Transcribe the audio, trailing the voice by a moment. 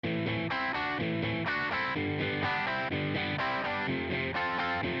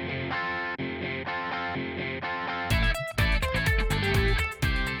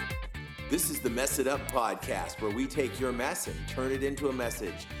This is the Mess It Up podcast, where we take your mess and turn it into a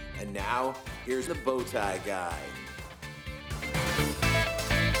message. And now, here's the Bowtie Guy.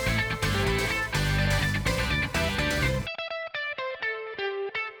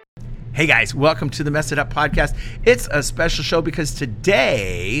 Hey guys, welcome to the Mess It Up podcast. It's a special show because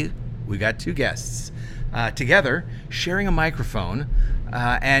today we got two guests together sharing a microphone.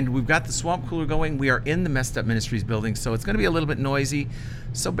 And we've got the swamp cooler going. We are in the Messed Up Ministries building, so it's going to be a little bit noisy.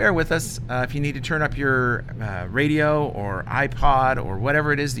 So bear with us. If you need to turn up your radio or iPod or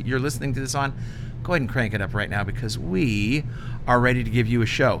whatever it is that you're listening to this on, go ahead and crank it up right now because we are ready to give you a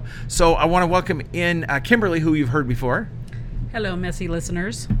show. So I want to welcome in Kimberly, who you've heard before. Hello, messy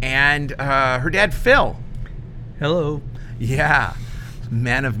listeners. And her dad, Phil. Hello. Yeah,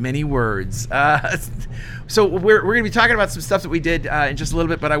 man of many words. So we're going to be talking about some stuff that we did in just a little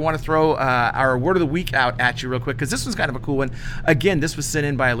bit, but I want to throw our word of the week out at you real quick because this one's kind of a cool one. Again, this was sent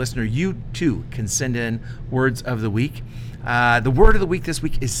in by a listener. You too can send in words of the week. The word of the week this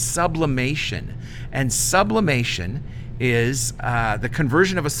week is sublimation, and sublimation is the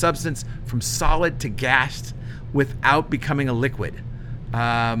conversion of a substance from solid to gas without becoming a liquid.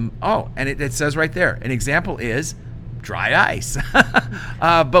 And it says right there, an example is dry ice.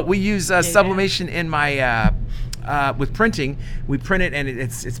 But we use sublimation in my with printing. We print it and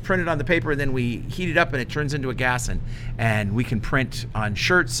it's printed on the paper, and then we heat it up and it turns into a gas, and we can print on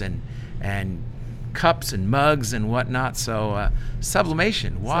shirts and cups and mugs and whatnot. So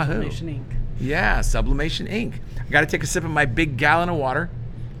sublimation, wahoo! Sublimation ink. Yeah, sublimation ink. I got to take a sip of my big gallon of water.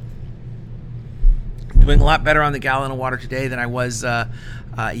 Doing a lot better on the gallon of water today than I was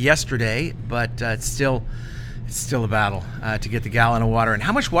yesterday, but it's still a battle to get the gallon of water. And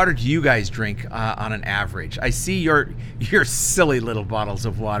how much water do you guys drink on an average? I see your silly little bottles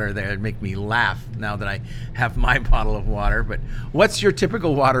of water there. It make me laugh now that I have my bottle of water. But what's your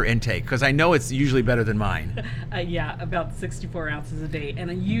typical water intake? Because I know it's usually better than mine. Yeah, about 64 ounces a day.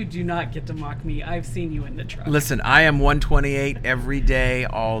 And you do not get to mock me. I've seen you in the truck. Listen, I am 128 every day,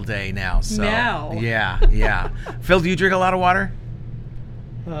 all day now. So now. Yeah. Phil, do you drink a lot of water?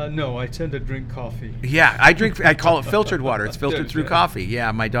 No, I tend to drink coffee. Yeah, I call it filtered water. It's filtered through coffee.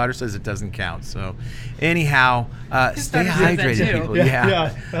 Yeah, my daughter says it doesn't count. So anyhow, stay hydrated, people.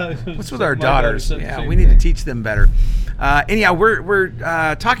 Yeah. What's with our daughters? Yeah, we need to teach them better. Anyhow, we're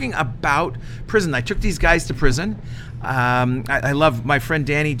talking about prison. I took these guys to prison. I love my friend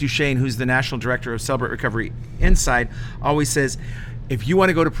Danny Duchesne, who's the national director of Celebrate Recovery Inside, always says, if you want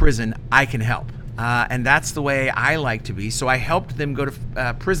to go to prison, I can help. And that's the way I like to be. So I helped them go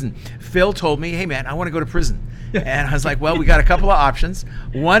to prison. Phil told me, hey, man, I want to go to prison. And I was like, well, we got a couple of options.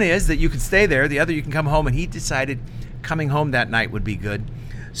 One is that you can stay there. The other, you can come home. And he decided coming home that night would be good.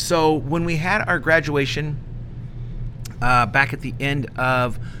 So when we had our graduation back at the end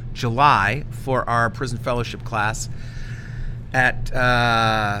of July for our prison fellowship class at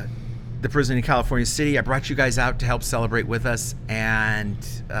the prison in California City, I brought you guys out to help celebrate with us. And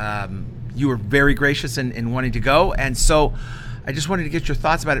you were very gracious in wanting to go. And so I just wanted to get your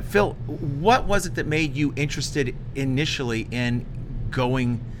thoughts about it. Phil, what was it that made you interested initially in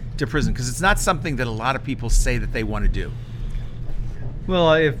going to prison? Because it's not something that a lot of people say that they want to do. Well,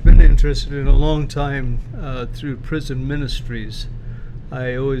 I have been interested in a long time through prison ministries.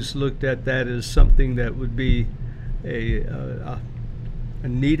 I always looked at that as something that would be a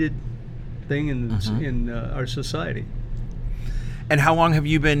needed thing in our society. And how long have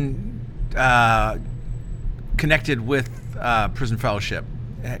you been connected with prison fellowship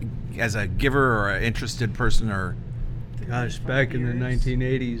as a giver or an interested person? Or gosh, back in the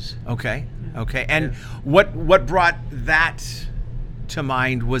 1980s. Okay. And what brought that to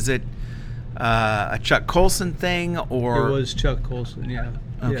mind? Was it a Chuck Colson thing, or it was Chuck Colson? Yeah.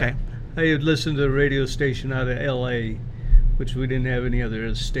 Okay. Yeah. I had listened to a radio station out of L.A., which we didn't have any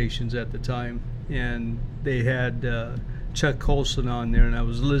other stations at the time, and they had Chuck Colson on there, and I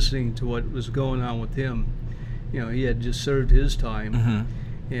was listening to what was going on with him. You know, he had just served his time,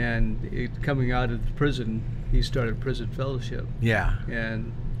 and coming out of the prison, he started prison fellowship. Yeah.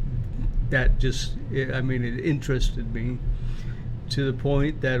 And that it interested me to the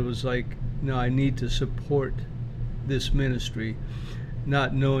point that it was like, no, I need to support this ministry,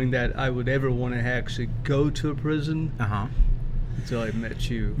 not knowing that I would ever want to actually go to a prison. Until I met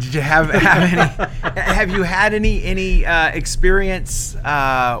you. Did you have any? Have you had any experience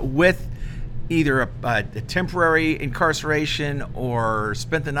with either a temporary incarceration or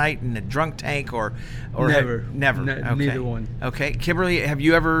spent the night in a drunk tank or never? Okay. Neither one. Okay, Kimberly, have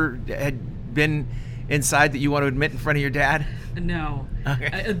you ever had been inside that you want to admit in front of your dad? No.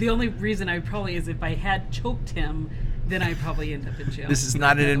 Okay. The only reason I probably is if I had choked him, then I probably end up in jail. This is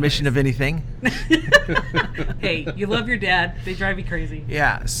not an admission of anything. Hey, you love your dad. They drive you crazy.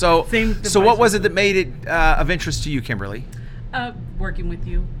 Yeah. So what was it that made it of interest to you, Kimberly? Working with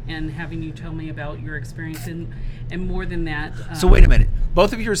you and having you tell me about your experience, and more than that. So wait a minute.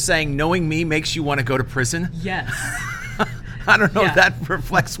 Both of you are saying knowing me makes you want to go to prison? Yes. I don't know if that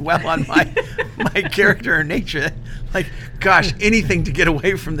reflects well on my character or nature. Like, gosh, anything to get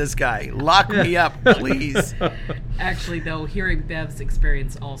away from this guy. Lock me up, please. Actually, though, hearing Bev's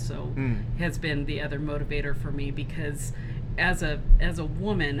experience also has been the other motivator for me, because as a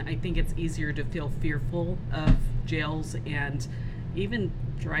woman, I think it's easier to feel fearful of jails, and even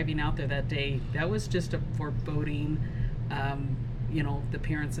driving out there that day, that was just a foreboding. The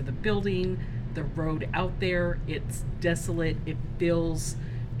appearance of the building, the road out there, it's desolate, it feels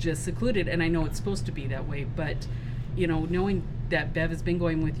just secluded, and I know it's supposed to be that way, but knowing that Bev has been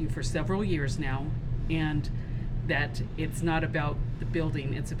going with you for several years now, and that it's not about the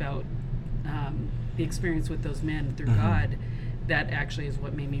building, it's about the experience with those men through God, that actually is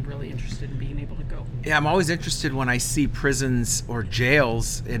what made me really interested in being able to go. Yeah, I'm always interested when I see prisons or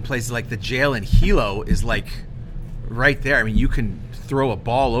jails in places like the jail in Hilo is like right there. I mean, you can throw a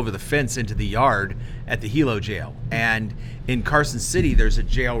ball over the fence into the yard at the Hilo jail. And in Carson City, there's a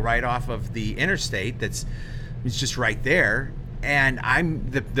jail right off of the interstate it's just right there.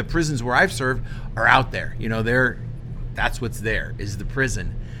 And the prisons where I've served are out there. That's what's there, is the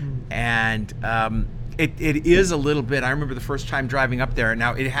prison. And it is a little bit, I remember the first time driving up there.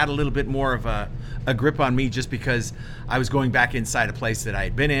 Now, it had a little bit more of a grip on me just because I was going back inside a place that I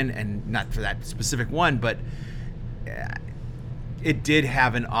had been in, and not for that specific one, but it did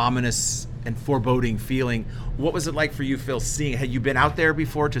have an ominous and foreboding feeling. What was it like for you, Phil, seeing? Had you been out there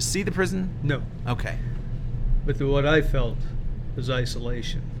before to see the prison? No. Okay. But what I felt was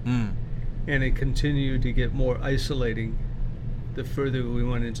isolation. And it continued to get more isolating the further we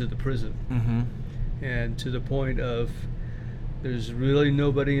went into the prison. And to the point of there's really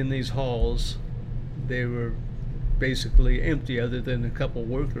nobody in these halls. They were basically empty other than a couple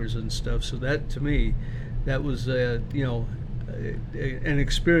workers and stuff. So that, to me, that was an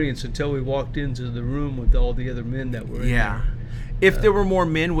experience until we walked into the room with all the other men that were in there. If there were more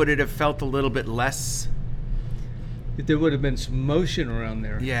men, would it have felt a little bit less? There would have been some motion around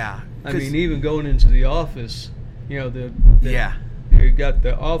there. Yeah. I mean, even going into the office, you got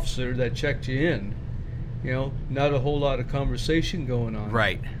the officer that checked you in. Not a whole lot of conversation going on.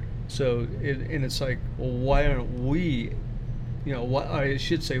 Right. So it's like, well, why aren't we? I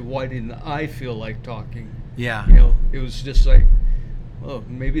should say, why didn't I feel like talking? Yeah. It was just like, oh,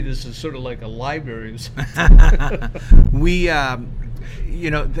 maybe this is sort of like a library. We, as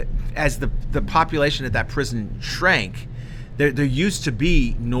the population at that prison shrank, there used to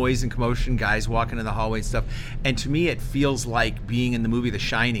be noise and commotion, guys walking in the hallway and stuff. And to me, it feels like being in the movie The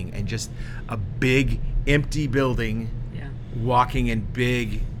Shining, and just a big empty building, walking in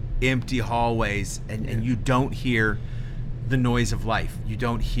big empty hallways, and you don't hear the noise of life. You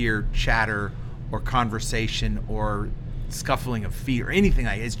don't hear chatter or conversation or scuffling of feet or anything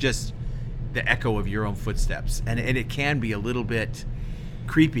like it. It's just the echo of your own footsteps, and it can be a little bit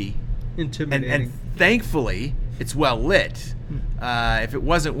creepy, intimidating. And thankfully, it's well lit. If it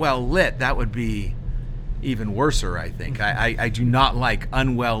wasn't well lit, that would be even worser, I think. I do not like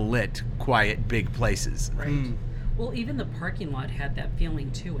unwell lit, quiet, big places. Right. Well, even the parking lot had that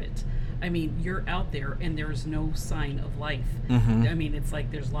feeling to it. I mean, you're out there and there's no sign of life. I mean, it's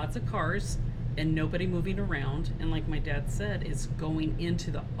like there's lots of cars and nobody moving around. And like my dad said, is going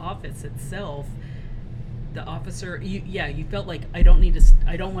into the office itself. The officer, you felt like I don't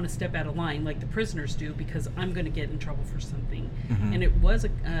want to step out of line like the prisoners do, because I'm going to get in trouble for something. And it was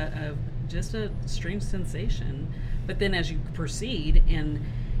just a strange sensation. But then as you proceed, and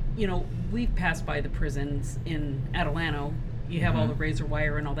we've passed by the prisons in Atalanta. You have all the razor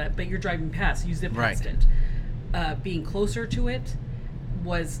wire and all that, but you're driving past. You zip past it. Being closer to it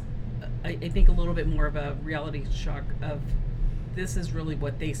was, I think, a little bit more of a reality shock of this is really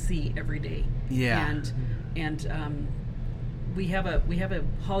what they see every day. Yeah. And we have a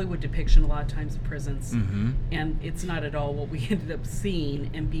Hollywood depiction a lot of times of prisons, and it's not at all what we ended up seeing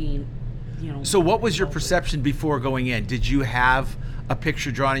and being. So what was your perception before going in? Did you have a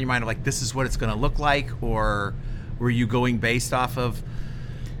picture drawn in your mind of like, this is what it's going to look like, or were you going based off of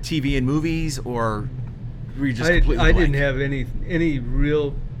TV and movies, or were you just completely I blank? didn't have any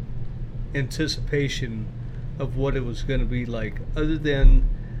real anticipation of what it was going to be like, other than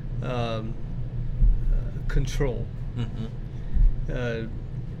control.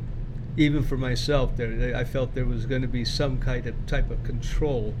 Even for myself, I felt there was going to be some type of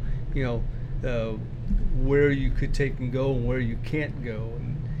control. where you could take and go and where you can't go.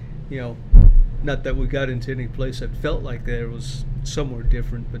 And, not that we got into any place that felt like there was somewhere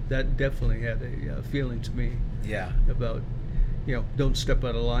different, but that definitely had a feeling to me. Yeah. About, don't step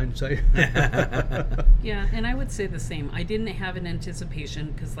out of line. Yeah, and I would say the same. I didn't have an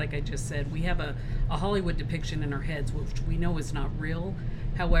anticipation because, like I just said, we have a Hollywood depiction in our heads, which we know is not real.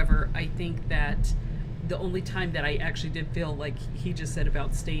 However, I think that the only time that I actually did feel like he just said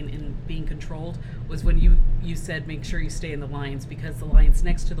about staying in being controlled was when you said make sure you stay in the lines, because the lines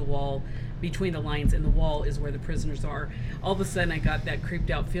next to the wall, between the lines and the wall, is where the prisoners are. All of a sudden I got that creeped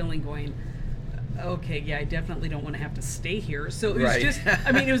out feeling going, okay, yeah, I definitely don't want to have to stay here. So it was just,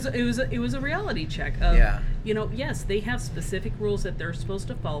 I mean, it was a reality check of, yes, they have specific rules that they're supposed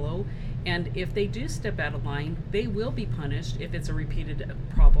to follow, and if they do step out of line, they will be punished if it's a repeated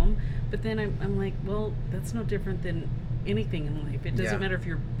problem. But then I'm like, well, that's no different than anything in life. It doesn't matter if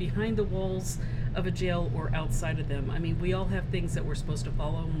you're behind the walls of a jail or outside of them. I mean, we all have things that we're supposed to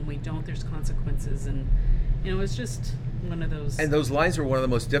follow, and when we don't, there's consequences, and it's just one of those. And those lines were one of the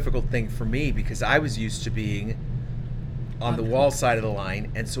most difficult things for me, because I was used to being on the wall side of the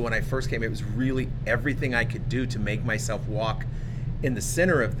line, and so when I first came, it was really everything I could do to make myself walk in the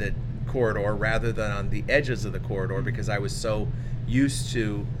center of the corridor rather than on the edges of the corridor, because I was so used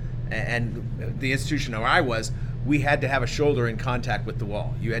to, and the institution where I was, we had to have a shoulder in contact with the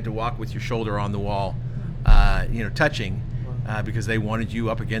wall. You had to walk with your shoulder on the wall, touching, because they wanted you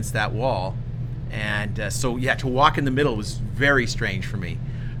up against that wall. And to walk in the middle was very strange for me.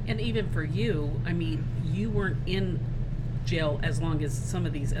 And even for you, I mean, you weren't in jail as long as some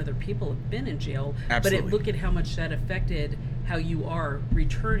of these other people have been in jail. Absolutely. But look at how much that affected how you are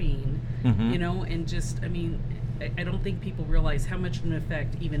returning, and just, I mean, I don't think people realize how much of an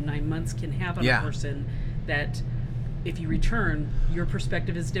effect even 9 months can have on a person, that if you return, your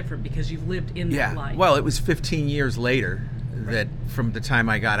perspective is different because you've lived in that life. Well, it was 15 years later that from the time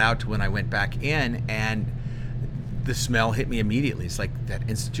I got out to when I went back in, and the smell hit me immediately. It's like that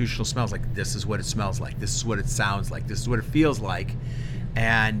institutional smell. It's like, this is what it smells like. This is what it sounds like. This is what it feels like.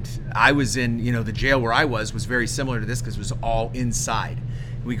 And I was in, the jail where I was very similar to this because it was all inside.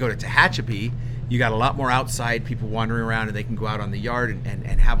 We go to Tehachapi, you got a lot more outside people wandering around, and they can go out on the yard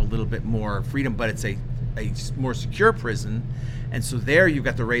and have a little bit more freedom, but it's a more secure prison. And so there you've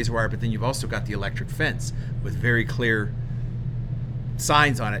got the razor wire, but then you've also got the electric fence with very clear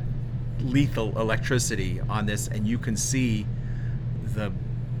signs on it, lethal electricity on this, and you can see the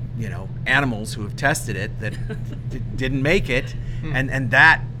animals who have tested it that didn't make it, and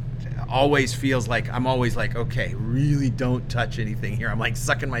that always feels like I'm always like, okay, really don't touch anything here. I'm like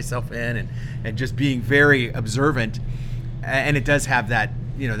sucking myself in and just being very observant, and it does have that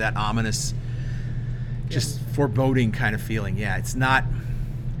that ominous, just foreboding kind of feeling. Yeah, it's not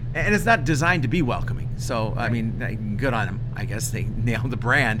designed to be welcoming. So I mean, good on them. I guess they nailed the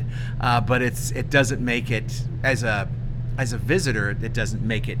brand, but it doesn't make it as a visitor. It doesn't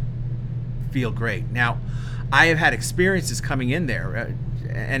make it feel great. Now, I have had experiences coming in there,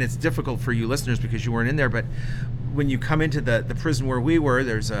 and it's difficult for you listeners because you weren't in there. But when you come into the prison where we were,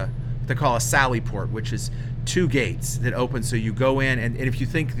 there's what they call a sally port, which is 2 gates that open. So you go in, and if you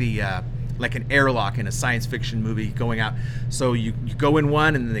think like an airlock in a science fiction movie going out. So you go in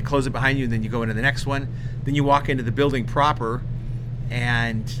one, and then they close it behind you, and then you go into the next one. Then you walk into the building proper,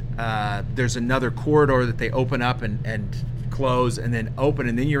 and there's another corridor that they open up and close, and then open,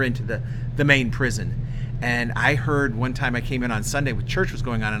 and then you're into the main prison. And I heard one time I came in on Sunday when church was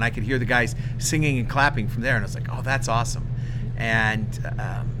going on, and I could hear the guys singing and clapping from there, and I was like, oh, that's awesome. And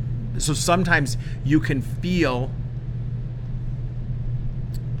so sometimes you can feel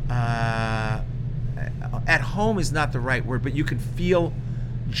at home is not the right word, but you can feel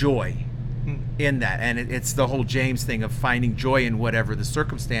joy in that. And it's the whole James thing of finding joy in whatever the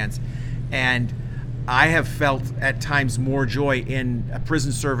circumstance. And I have felt at times more joy in a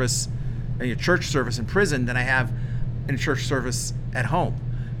prison service, a church service in prison, than I have in a church service at home,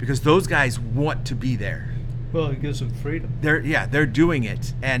 because those guys want to be there. Well, it gives them freedom. They're doing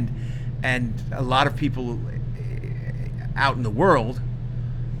it. And a lot of people out in the world,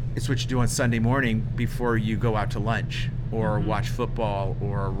 it's what you do on Sunday morning before you go out to lunch or watch football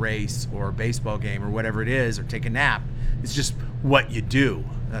or a race or a baseball game or whatever it is, or take a nap. It's just what you do,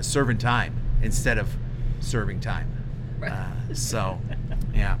 serving time instead of serving time. Right.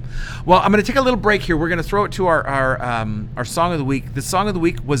 Yeah. Well, I'm going to take a little break here. We're going to throw it to our song of the week. The song of the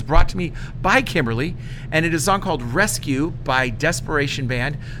week was brought to me by Kimberly, and it is a song called Rescue by Desperation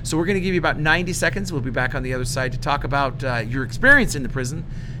Band. So we're going to give you about 90 seconds. We'll be back on the other side to talk about your experience in the prison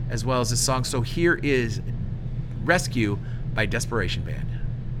as well as this song. So here is Rescue by Desperation Band.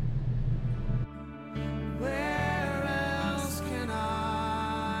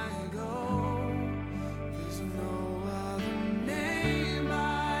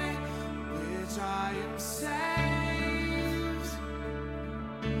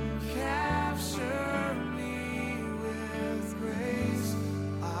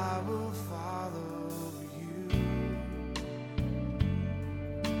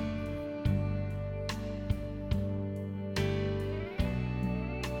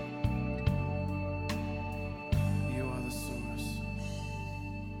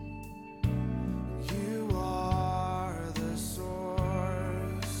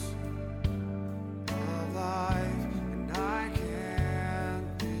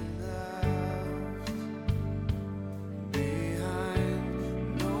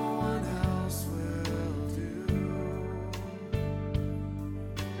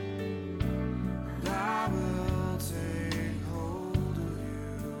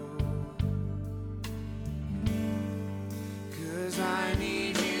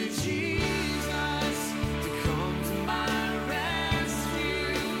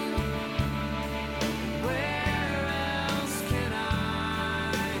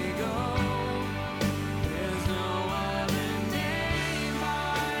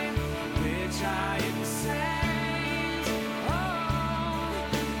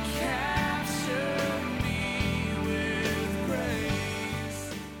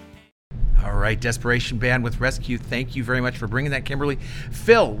 right, Desperation Band with Rescue. Thank you very much for bringing that, Kimberly.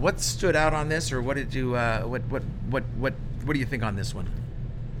 Phil, what stood out on this, or what did you what do you think on this one?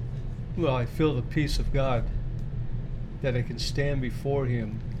 Well, I feel the peace of God, that I can stand before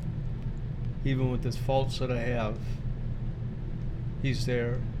Him, even with the faults that I have. He's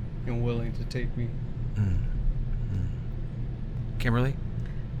there and willing to take me. Kimberly?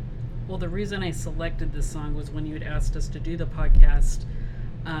 Well, the reason I selected this song was when you had asked us to do the podcast.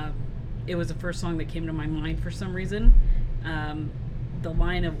 It was the first song that came to my mind for some reason. The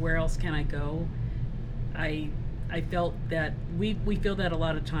line of "Where else can I go?" I felt that we feel that a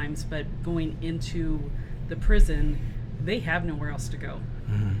lot of times, but going into the prison, they have nowhere else to go.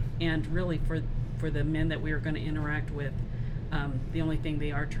 And really, for the men that we are going to interact with, the only thing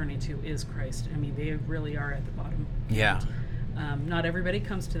they are turning to is Christ. I mean, they really are at the bottom. Yeah. Not everybody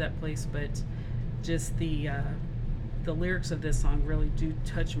comes to that place, but just the lyrics of this song really do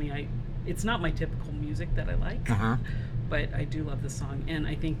touch me. It's not my typical music that I like, but I do love the song. And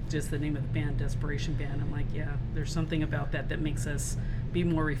I think just the name of the band, Desperation Band, I'm like, yeah, there's something about that makes us be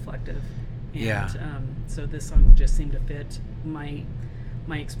more reflective. And so this song just seemed to fit my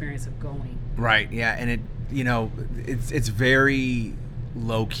experience of going. Right, yeah, and it's very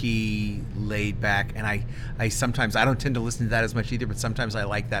low-key, laid back, and I sometimes, I don't tend to listen to that as much either, but sometimes I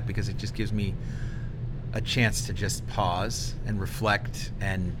like that because it just gives me a chance to just pause and reflect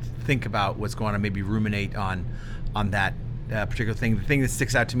and think about what's going on, maybe ruminate on that particular thing. The thing that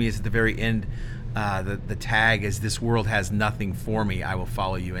sticks out to me is at the very end, the tag is, "This world has nothing for me, I will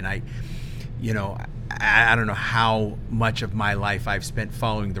follow you." And I don't know how much of my life I've spent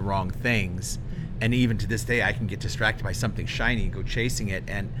following the wrong things. And even to this day, I can get distracted by something shiny and go chasing it.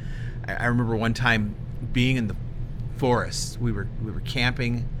 And I remember one time being in the forest. We were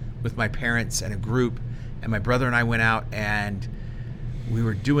camping with my parents and a group, and my brother and I went out and we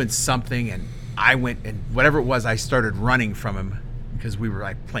were doing something, and I went, and whatever it was, I started running from him because we were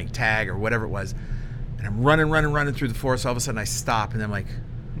like playing tag or whatever it was. And I'm running through the forest. All of a sudden I stop, and I'm like,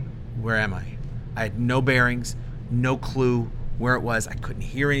 where am I? I had no bearings, no clue where it was. I couldn't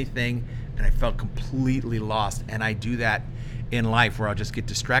hear anything. And I felt completely lost. And I do that in life, where I'll just get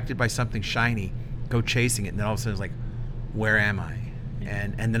distracted by something shiny, go chasing it, and then all of a sudden it's like, where am I?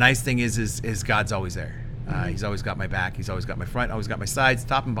 And the nice thing is God's always there. He's always got my back. He's always got my front, always got my sides,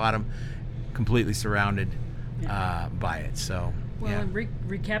 top and bottom, completely surrounded by it. So, well, and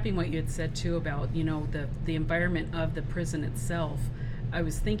recapping what you had said too about the environment of the prison itself, I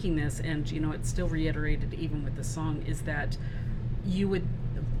was thinking this, and it's still reiterated even with the song, is that you would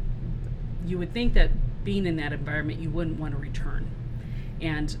think that being in that environment, you wouldn't want to return.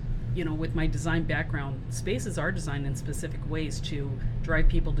 And, with my design background, spaces are designed in specific ways to drive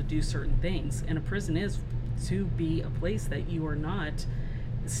people to do certain things. And a prison is to be a place that you are not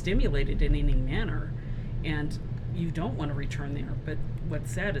stimulated in any manner. And you don't want to return there. But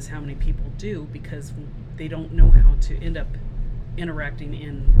what's sad is how many people do, because they don't know how to end up interacting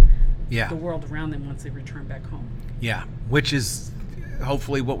in the world around them once they return back home. Yeah, which is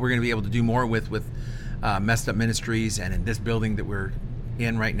hopefully what we're going to be able to do more with Messed Up Ministries, and in this building that we're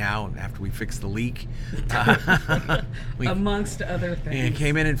in right now after we fixed the leak. Amongst other things.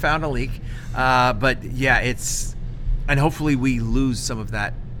 Came in and found a leak. But yeah, and hopefully we lose some of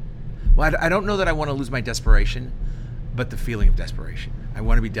that. Well, I don't know that I want to lose my desperation, but the feeling of desperation. I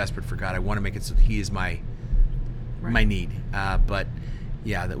want to be desperate for God. I want to make it so He is my need. But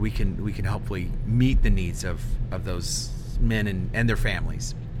yeah, that we can hopefully meet the needs of those men and their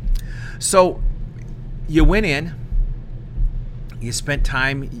families. So you went in, you spent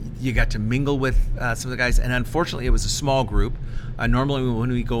time, you got to mingle with some of the guys, and unfortunately it was a small group. Normally when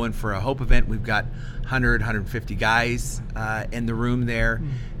we go in for a Hope event, we've got 150 guys in the room there,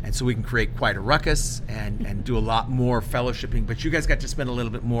 and so we can create quite a ruckus and do a lot more fellowshipping, but you guys got to spend a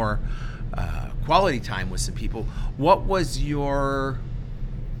little bit more quality time with some people. What was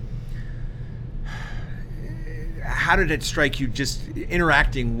how did it strike you just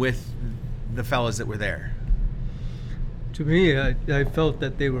interacting with the fellas that were there? To me, I felt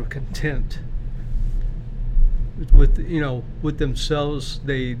that they were content with themselves.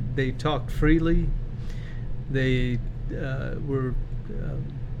 They talked freely. They were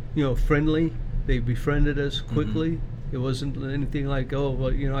friendly. They befriended us quickly. It wasn't anything like, oh,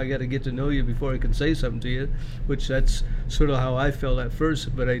 well, I got to get to know you before I can say something to you, which that's sort of how I felt at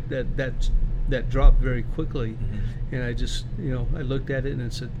first, but that dropped very quickly. And I just, I looked at it and I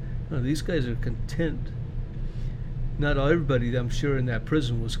said, oh, these guys are content. Not everybody, I'm sure, in that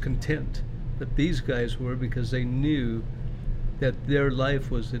prison was content, but these guys were, because they knew that their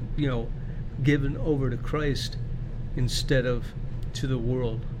life was, given over to Christ instead of to the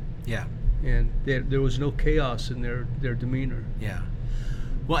world. Yeah. and there was no chaos in their demeanor. Yeah.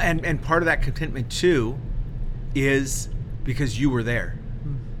 Well, and part of that contentment too is because you were there.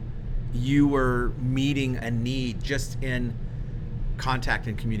 You were meeting a need just in contact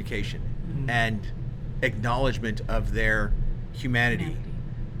and communication and acknowledgement of their humanity.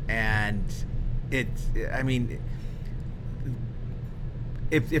 And if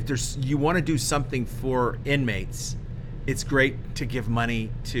there's, you want to do something for inmates, it's great to give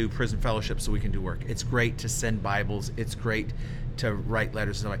money to prison fellowship so we can do work. It's great to send Bibles. It's great to write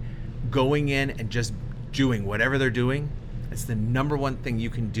letters. Going in and just doing whatever they're doing, it's the number one thing you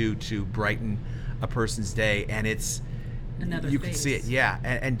can do to brighten a person's day. And it's, another you face. can see it, yeah.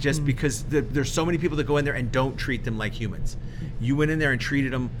 And just because there's so many people that go in there and don't treat them like humans. You went in there and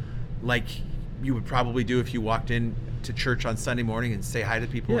treated them like you would probably do if you walked in to church on Sunday morning and say hi to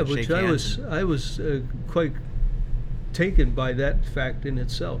people and shake hands. I was quite taken by that fact in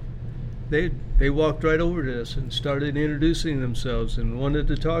itself. They walked right over to us and started introducing themselves and wanted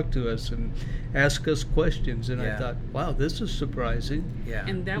to talk to us and ask us questions. And I thought, wow, this is surprising. Yeah.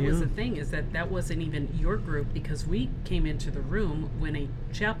 And that was the thing, is that wasn't even your group, because we came into the room when a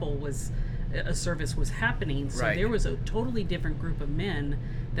service was happening. So there was a totally different group of men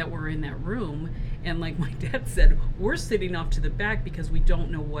that were in that room. And like my dad said, we're sitting off to the back because we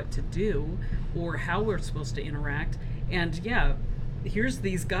don't know what to do or how we're supposed to interact. And here's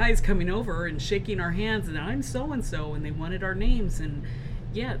these guys coming over and shaking our hands, and I'm so-and-so, and they wanted our names. And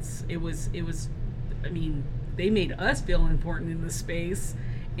yes, it was, I mean, they made us feel important in the space.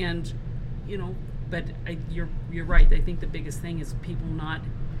 And, but you're right. I think the biggest thing is people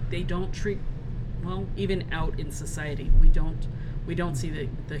they don't treat, well, even out in society, we don't see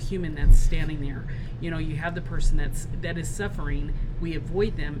the human that's standing there. You have the person that is suffering. We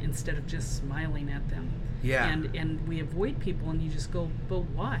avoid them instead of just smiling at them. Yeah. And we avoid people, and you just go, but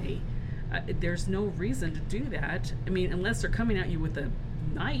why? There's no reason to do that. I mean, unless they're coming at you with a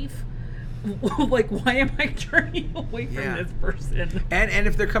knife. Like, why am I turning away from this person? And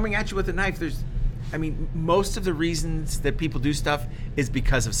if they're coming at you with a knife, most of the reasons that people do stuff is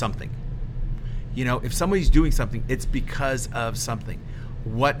because of something. If somebody's doing something, it's because of something.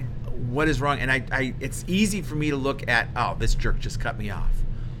 What is wrong? And I it's easy for me to look at, oh, this jerk just cut me off.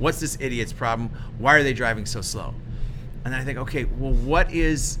 What's this idiot's problem? Why are they driving so slow? And then I think, okay, well, what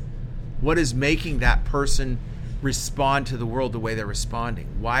is making that person respond to the world the way they're responding?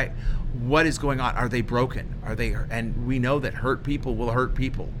 Why? What is going on? Are they broken? And we know that hurt people will hurt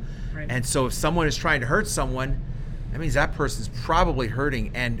people. Right. And so if someone is trying to hurt someone, that means that person's probably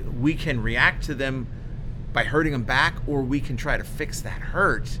hurting, and we can react to them by hurting them back, or we can try to fix that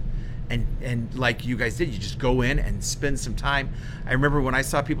hurt. And like you guys did, you just go in and spend some time. I remember when I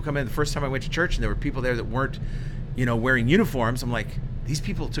saw people come in the first time I went to church, and there were people there that weren't, wearing uniforms. I'm like, these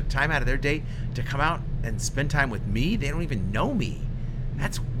people took time out of their day to come out and spend time with me? They don't even know me.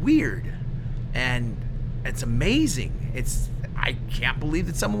 That's weird. And it's amazing. I can't believe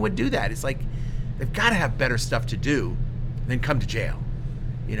that someone would do that. It's like, they've got to have better stuff to do than come to jail,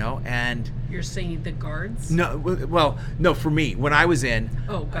 and... You're saying the guards? No, well, no, for me, when I was in,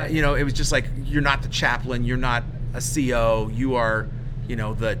 it was just like, you're not the chaplain, you're not a CO, you are,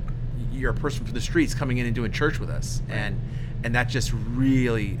 you're a person from the streets coming in and doing church with us. Right. And that just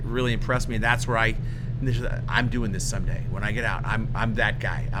really, really impressed me. And that's where I'm doing this someday. When I get out, I'm that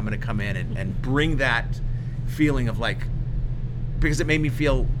guy. I'm going to come in and bring that feeling of like, because it made me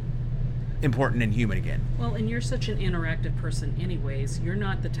feel important and human again. Well, and you're such an interactive person anyways. You're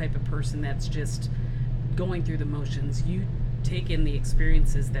not the type of person that's just going through the motions. You take in the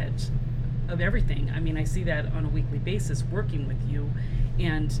experiences of everything. I mean, I see that on a weekly basis working with you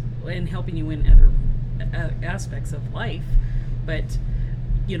and helping you in other aspects of life. But,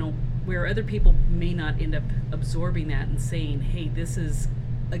 where other people may not end up absorbing that and saying, hey, this is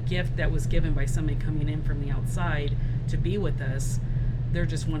a gift that was given by somebody coming in from the outside to be with us. They're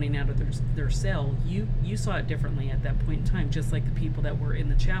just wanting out of their cell. You saw it differently at that point in time, just like the people that were in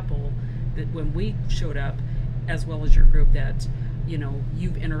the chapel that when we showed up, as well as your group that,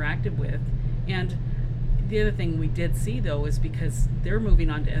 you've interacted with. And the other thing we did see, though, is because they're moving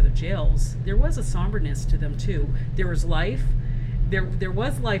on to other jails, there was a somberness to them, too. There was life. There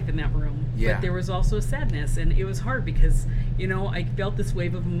was life in that room, but there was also a sadness. And it was hard because, I felt this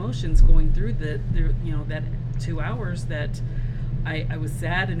wave of emotions going through that 2 hours that I was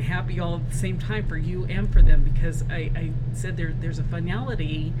sad and happy all at the same time for you and for them, because I said there's a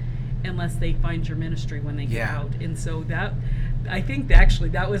finality unless they find your ministry when they get out. And so I think actually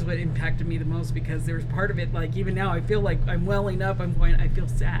that was what impacted me the most, because there was part of it, like even now I feel like I'm welling up, I feel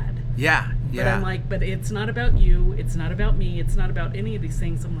sad. Yeah. But I'm like, but it's not about you. It's not about me. It's not about any of these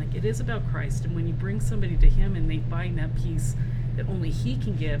things. I'm like, it is about Christ. And when you bring somebody to Him and they find that peace that only He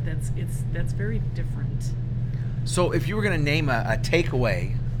can give, that's very different. So if you were going to name a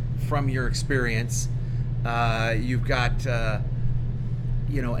takeaway from your experience, you've got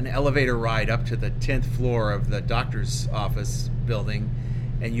an elevator ride up to the 10th floor of the doctor's office building,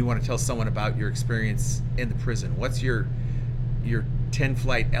 and you want to tell someone about your experience in the prison. What's your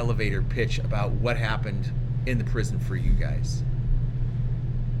 10-flight elevator pitch about what happened in the prison for you guys?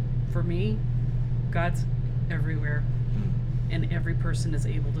 For me, God's everywhere, and every person is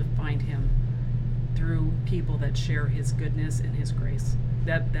able to find Him through people that share His goodness and His grace.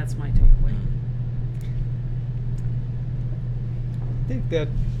 That's my takeaway. I think that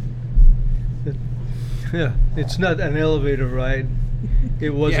it's not an elevator ride. It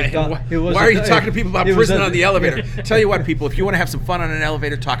was. Why are you talking to people about prison on the elevator? Tell you what, people, if you want to have some fun on an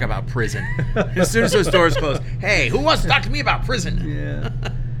elevator, talk about prison. As soon as those doors close, hey, who wants to talk to me about prison?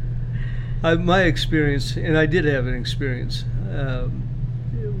 Yeah. My experience, and I did have an experience,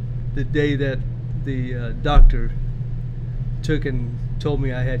 the day that the doctor took and told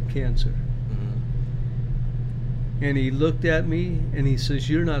me I had cancer. And he looked at me and he says,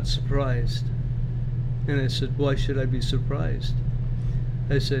 "You're not surprised." And I said, "Why should I be surprised?"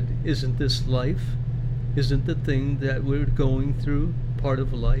 I said, "Isn't this life? Isn't the thing that we're going through part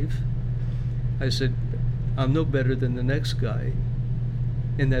of life?" I said, "I'm no better than the next guy."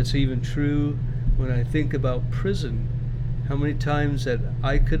 And that's even true when I think about prison. How many times that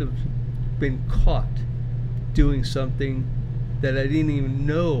I could have been caught doing something that I didn't even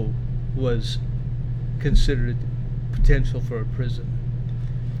know was considered potential for a prison.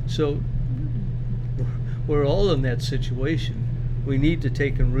 So we're all in that situation. We need to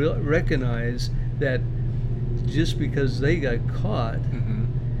take and recognize that just because they got caught,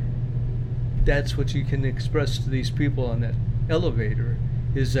 that's what you can express to these people on that elevator,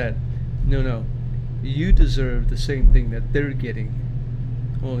 is that no, you deserve the same thing that they're getting.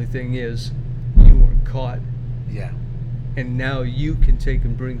 Only thing is, you weren't caught. Yeah. And now you can take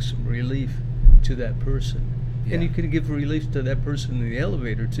and bring some relief to that person. Yeah. And you can give relief to that person in the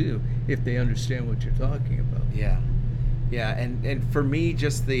elevator too, if they understand what you're talking about. Yeah. Yeah, and for me,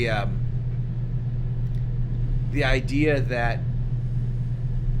 just the idea that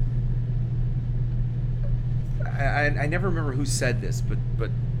I never remember who said this, but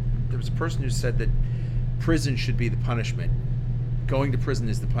there was a person who said that prison should be the punishment. Going to prison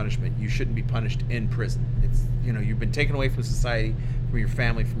is the punishment. You shouldn't be punished in prison. It's, you've been taken away from society, from your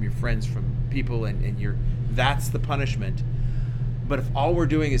family, from your friends, from people, and that's the punishment. But if all we're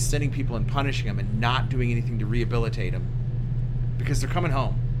doing is sending people and punishing them and not doing anything to rehabilitate them, because they're coming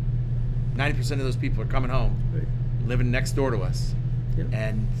home. 90% of those people are coming home, right, living next door to us. Yep.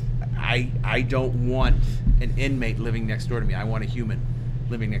 And I don't want an inmate living next door to me. I want a human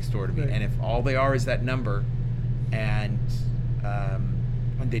living next door to me. Right. And if all they are is that number, and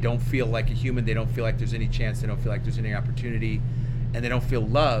they don't feel like a human, they don't feel like there's any chance, they don't feel like there's any opportunity, and they don't feel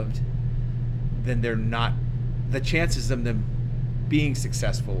loved, then they're not, the chances of them being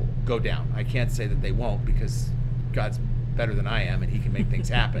successful go down. I can't say that they won't, because God's better than I am and He can make things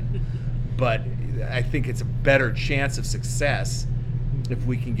happen. But I think it's a better chance of success if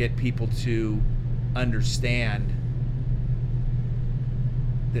we can get people to understand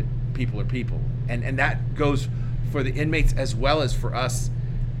that people are people. And that goes for the inmates as well as for us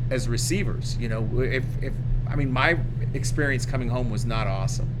as receivers. If my experience coming home was not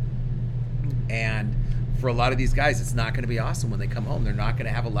awesome. And for a lot of these guys, it's not going to be awesome when they come home. They're not going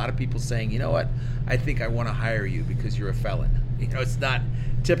to have a lot of people saying, "You know what, I think I want to hire you because you're a felon." It's not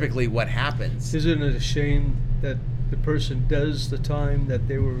typically what happens. Isn't it a shame that the person does the time that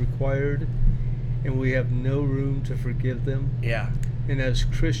they were required and we have no room to forgive them? Yeah. And as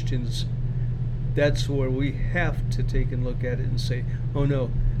Christians, that's where we have to take and look at it and say, "Oh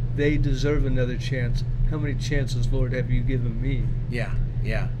no, they deserve another chance. How many chances, Lord, have you given me?" Yeah.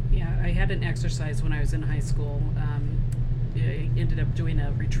 Yeah, I had an exercise when I was in high school. I ended up doing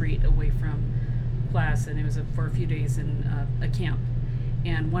a retreat away from class, and it was for a few days in a camp.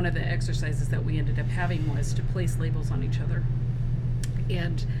 And one of the exercises that we ended up having was to place labels on each other.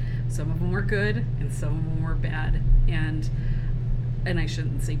 And some of them were good, and some of them were bad. And I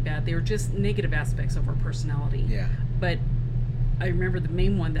shouldn't say bad; they were just negative aspects of our personality. Yeah. But I remember the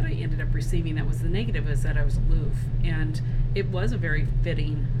main one that I ended up receiving that was the negative is that I was aloof. And it was a very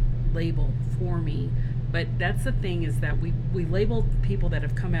fitting label for me. But that's the thing, is that we label people that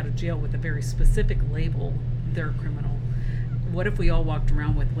have come out of jail with a very specific label. They're a criminal. What if we all walked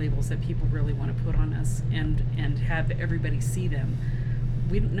around with labels that people really want to put on us and have everybody see them?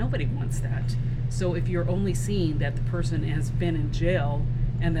 nobody wants that. So if you're only seeing that the person has been in jail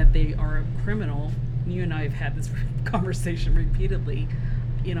and that they are a criminal, you and I have had this conversation repeatedly,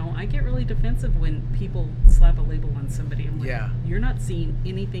 I get really defensive when people slap a label on somebody. I'm like, you're not seeing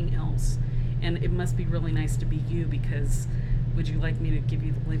anything else. And it must be really nice to be you, because would you like me to give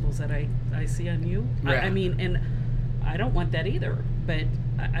you the labels that I see on you? Yeah. I mean, and I don't want that either. But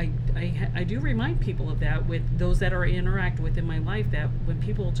I do remind people of that with those that I interact with in my life, that when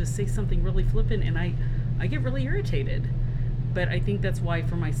people just say something really flippant, and I get really irritated. But I think that's why,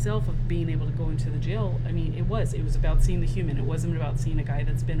 for myself, of being able to go into the jail, I mean, it was about seeing the human. It wasn't about seeing a guy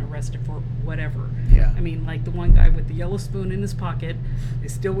that's been arrested for whatever. Yeah. I mean, like the one guy with the yellow spoon in his pocket, I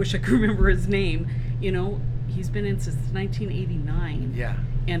still wish I could remember his name. He's been in since 1989. Yeah.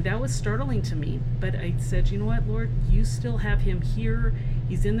 And that was startling to me. But I said, you know what, Lord, you still have him here.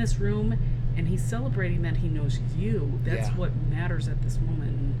 He's in this room, and he's celebrating that he knows you. That's what matters at this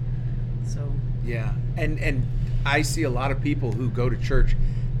moment. So. Yeah. And I see a lot of people who go to church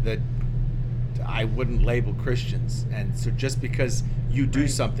that I wouldn't label Christians. And so just because you do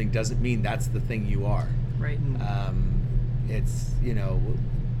something doesn't mean that's the thing you are. Right. It's,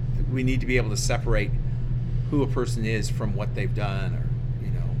 we need to be able to separate who a person is from what they've done, or,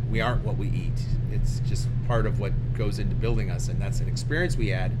 we aren't what we eat. It's just part of what goes into building us, and that's an experience we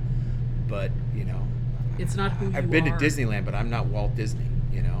had. But, it's not who you are. I've been to Disneyland, but I'm not Walt Disney.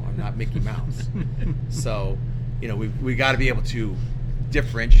 I'm not Mickey Mouse. So, we got to be able to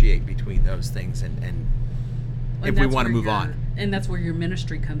differentiate between those things, and if we want to move on. And that's where your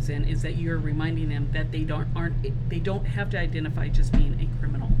ministry comes in, is that you're reminding them that they don't have to identify just being a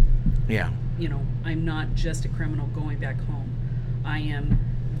criminal. Yeah. I'm not just a criminal going back home. I am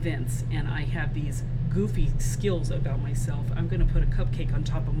Vince, and I have these goofy skills about myself. I'm going to put a cupcake on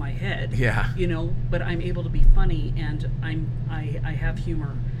top of my head. Yeah. But I'm able to be funny, and I have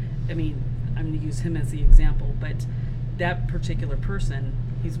humor. I mean, I'm going to use him as the example, but that particular person,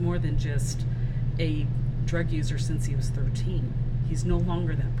 he's more than just a drug user since he was 13. He's no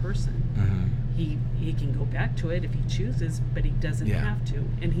longer that person. Mm-hmm. He can go back to it if he chooses, but he doesn't have to,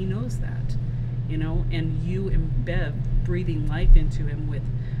 and he knows that. And you and Bev breathing life into him with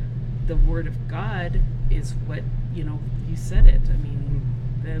the Word of God is what, you said it. I mean,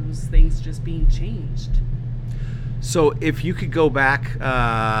 those things just being changed. So if you could go back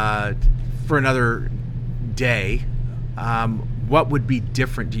for another day, what would be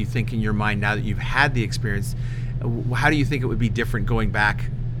different, do you think, in your mind now that you've had the experience? How do you think it would be different going back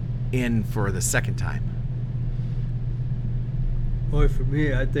in for the second time? Boy, for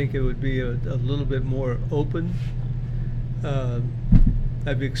me, I think it would be a little bit more open.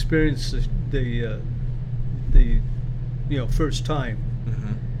 I've experienced the first time.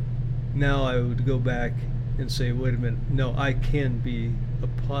 Mm-hmm. Now I would go back and say, wait a minute, no, I can be a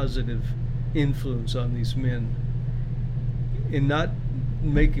positive influence on these men, in not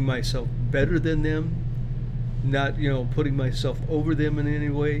making myself better than them, not putting myself over them in any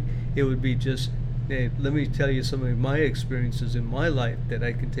way. It would be just, hey, let me tell you some of my experiences in my life that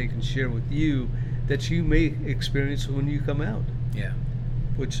I can take and share with you, that you may experience when you come out. Yeah.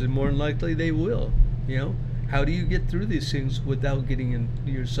 Which is more than likely they will. How do you get through these things without getting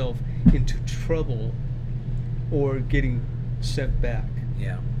yourself into trouble or getting sent back?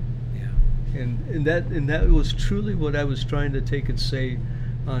 Yeah. And that was truly what I was trying to take and say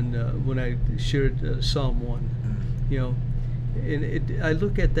on when I shared Psalm 1. Mm-hmm. And I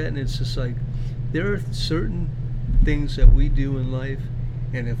look at that, and it's just like, there are certain things that we do in life,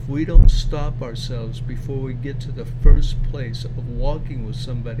 and if we don't stop ourselves before we get to the first place of walking with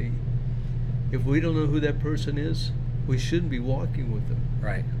somebody, if we don't know who that person is, we shouldn't be walking with them.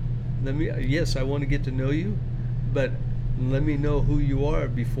 Right. Yes, I want to get to know you, but let me know who you are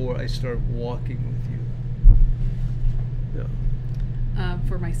before I start walking with you. Yeah.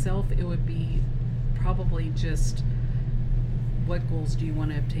 For myself, it would be probably just, what goals do you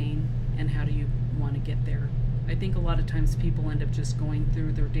want to obtain, and how do you want to get there? I think a lot of times people end up just going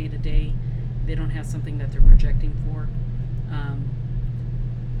through their day-to-day. They don't have something that they're projecting for.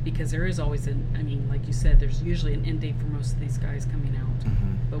 Because there is always like you said, there's usually an end date for most of these guys coming out.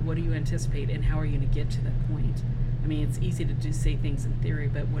 Mm-hmm. But what do you anticipate, and how are you going to get to that point? I mean, it's easy to say things in theory,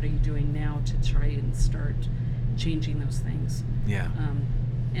 but what are you doing now to try and start changing those things? Yeah.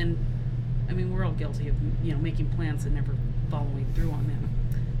 And I mean, we're all guilty of making plans and never following through on them.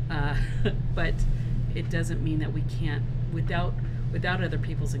 But it doesn't mean that we can't, without other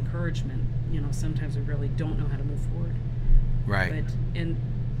people's encouragement. Sometimes we really don't know how to move forward. Right.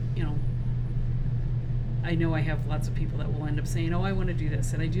 I know I have lots of people that will end up saying, "Oh, I want to do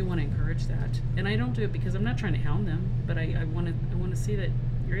this," and I do want to encourage that. And I don't do it because I'm not trying to hound them, but I want to see that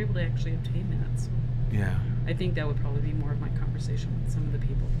you're able to actually obtain that. So Yeah. I think that would probably be more of my conversation with some of the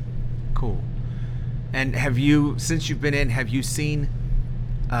people. Cool. And have you, since you've been in, have you seen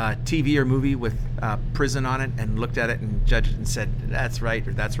TV or movie with prison on it and looked at it and judged it and said, that's right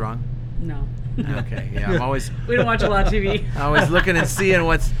or that's wrong? No. Okay. Yeah. I'm always. We don't watch a lot of TV. I was looking and seeing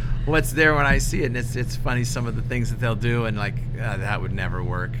what's there when I see it, and it's funny some of the things that they'll do, and like that would never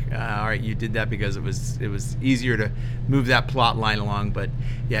work. All right, you did that because it was easier to move that plot line along, but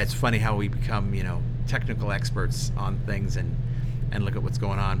yeah, it's funny how we become technical experts on things and look at what's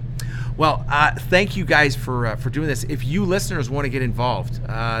going on. Well, thank you guys for doing this. If you listeners want to get involved,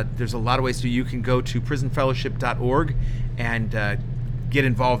 there's a lot of ways to. You can go to prisonfellowship.org and get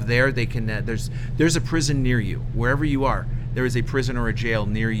involved there. They can. There's a prison near you, wherever you are. There is a prison or a jail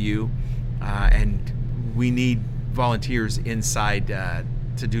near you, and we need volunteers inside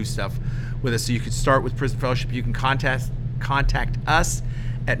to do stuff with us. So you could start with Prison Fellowship. You can contact us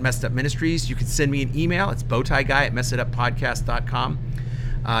at Messed Up Ministries. You can send me an email. It's bowtieguy@messituppodcast.com.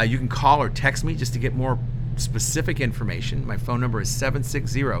 You can call or text me just to get more specific information. My phone number is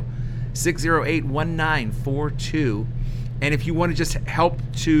 760-608-1942. And if you want to just help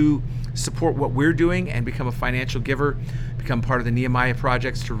to support what we're doing and become a financial giver, become part of the Nehemiah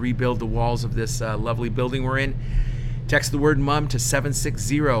projects to rebuild the walls of this lovely building we're in, text the word MUM to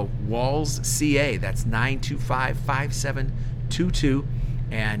 760-WALLS-CA. That's 925-5722.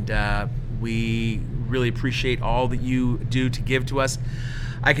 And we really appreciate all that you do to give to us.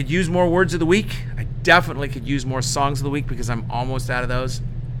 I could use more words of the week. I definitely could use more songs of the week because I'm almost out of those.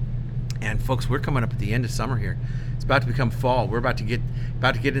 And folks, we're coming up at the end of summer here. It's about to become fall. We're about to get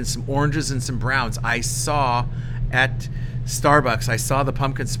in some oranges and some browns. I saw at Starbucks, I saw the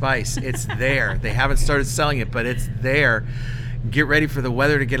pumpkin spice. It's there. They haven't started selling it, but it's there. Get ready for the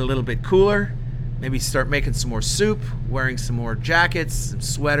weather to get a little bit cooler. Maybe start making some more soup, wearing some more jackets, some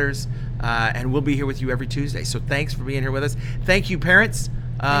sweaters, and we'll be here with you every Tuesday. So thanks for being here with us. Thank you, parents,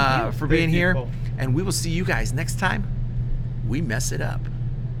 for being here. And we will see you guys next time we mess it up.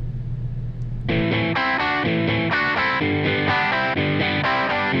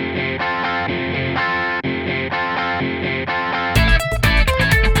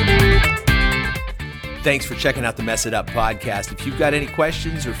 Thanks for checking out the Mess It Up podcast. If you've got any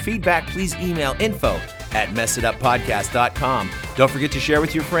questions or feedback, please email info@messituppodcast.com. Don't forget to share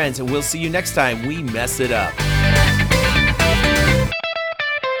with your friends, and we'll see you next time we mess it up.